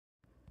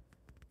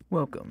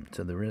Welcome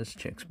to the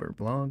Rescheck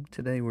blog.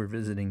 Today we're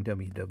visiting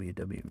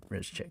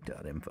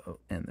www.rescheck.info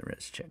and the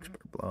Rescheck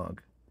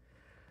blog.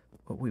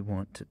 What we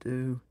want to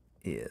do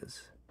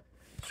is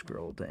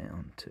scroll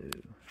down to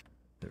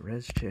the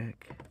Rescheck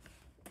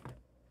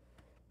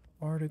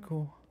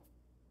article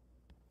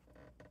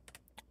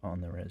on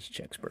the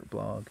Rescheck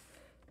blog,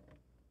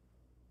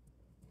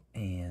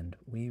 and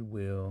we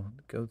will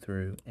go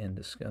through and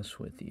discuss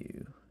with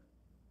you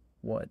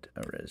what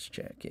a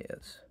Rescheck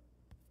is.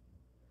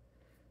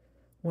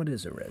 What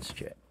is a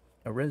Rescheck?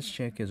 A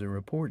Rescheck is a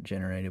report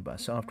generated by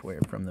software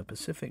from the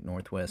Pacific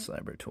Northwest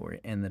Laboratory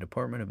and the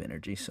Department of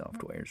Energy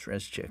Software's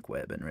Rescheck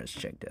Web and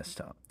Rescheck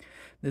Desktop.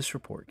 This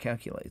report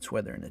calculates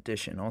whether an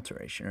addition,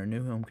 alteration, or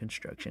new home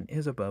construction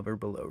is above or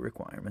below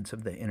requirements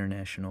of the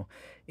International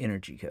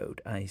Energy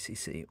Code,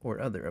 IECC, or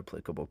other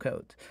applicable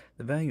codes.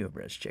 The value of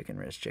Rescheck and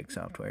Rescheck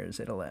software is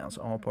it allows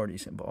all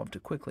parties involved to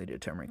quickly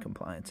determine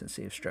compliance and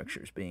see if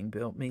structures being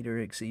built meet or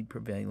exceed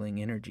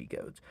prevailing energy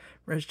codes.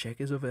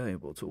 Rescheck is a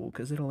valuable tool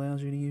because it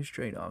allows you to use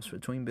trade-offs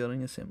between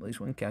building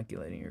assemblies when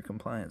calculating your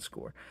compliance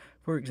score.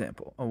 For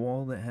example, a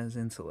wall that has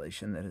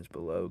insulation that is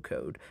below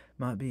code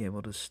might be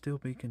able to still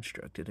be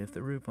constructed if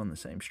the roof on the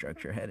same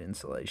structure had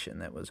insulation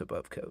that was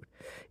above code.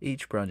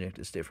 Each project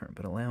is different,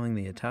 but allowing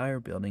the entire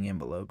building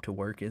envelope to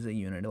work as a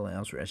unit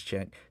allows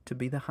Rescheck to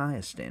be the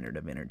highest standard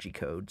of energy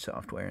code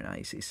software and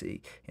IECC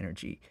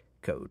energy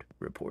code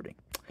reporting.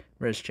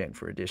 Rescheck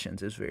for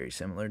additions is very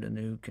similar to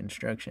new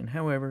construction.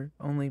 However,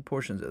 only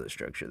portions of the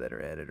structure that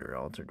are added or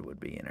altered would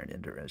be entered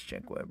into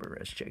Rescheck Web or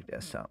Rescheck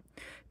Desktop.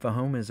 If a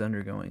home is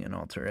undergoing an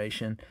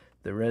alteration,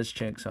 the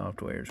Rescheck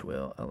softwares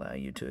will allow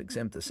you to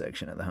exempt the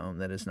section of the home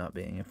that is not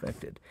being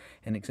affected.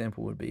 An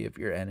example would be if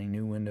you're adding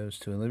new windows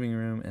to a living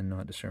room and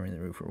not disturbing the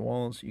roof or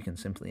walls, you can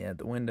simply add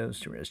the windows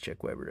to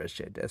Rescheck Web or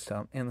Rescheck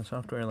Desktop, and the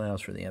software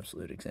allows for the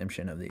absolute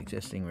exemption of the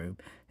existing roof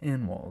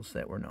and walls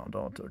that were not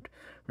altered.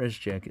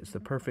 Rescheck is the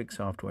perfect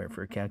software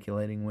for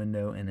calculating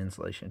window and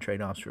insulation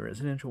trade-offs for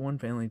residential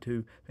one-family,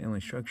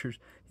 two-family structures.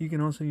 You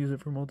can also use it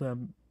for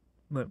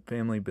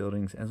multi-family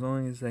buildings as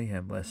long as they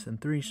have less than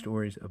 3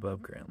 stories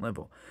above ground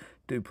level.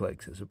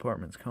 Duplexes,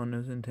 apartments,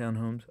 condos, and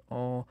townhomes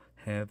all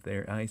have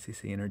their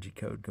IECC Energy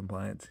Code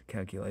compliance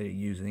calculated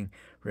using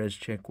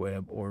Rescheck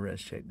Web or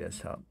Rescheck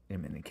Desktop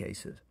in many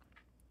cases.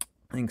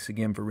 Thanks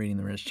again for reading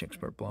the Rescheck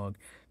blog.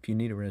 If you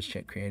need a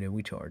Rescheck created,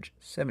 we charge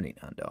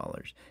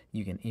 $79.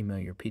 You can email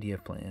your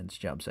PDF plans,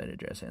 job site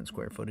address, and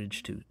square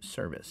footage to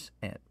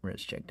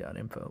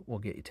service@rescheck.info. We'll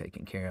get you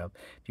taken care of.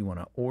 If you want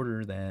to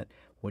order that,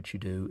 what you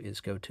do is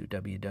go to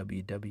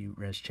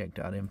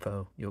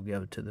www.rescheck.info. You'll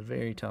go to the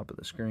very top of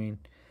the screen,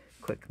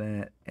 click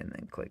that, and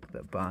then click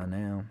the Buy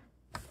Now.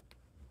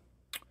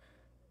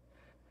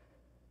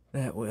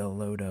 That will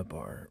load up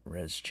our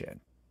Rescheck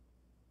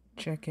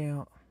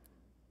checkout.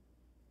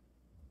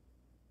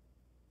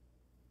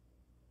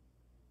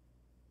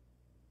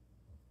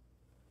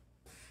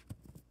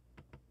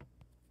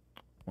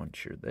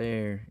 Once you're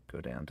there,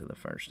 go down to the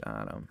first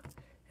item,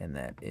 and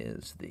that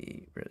is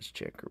the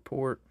Rescheck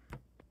report.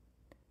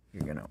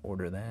 You're going to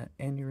order that,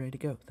 and you're ready to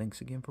go.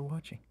 Thanks again for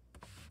watching.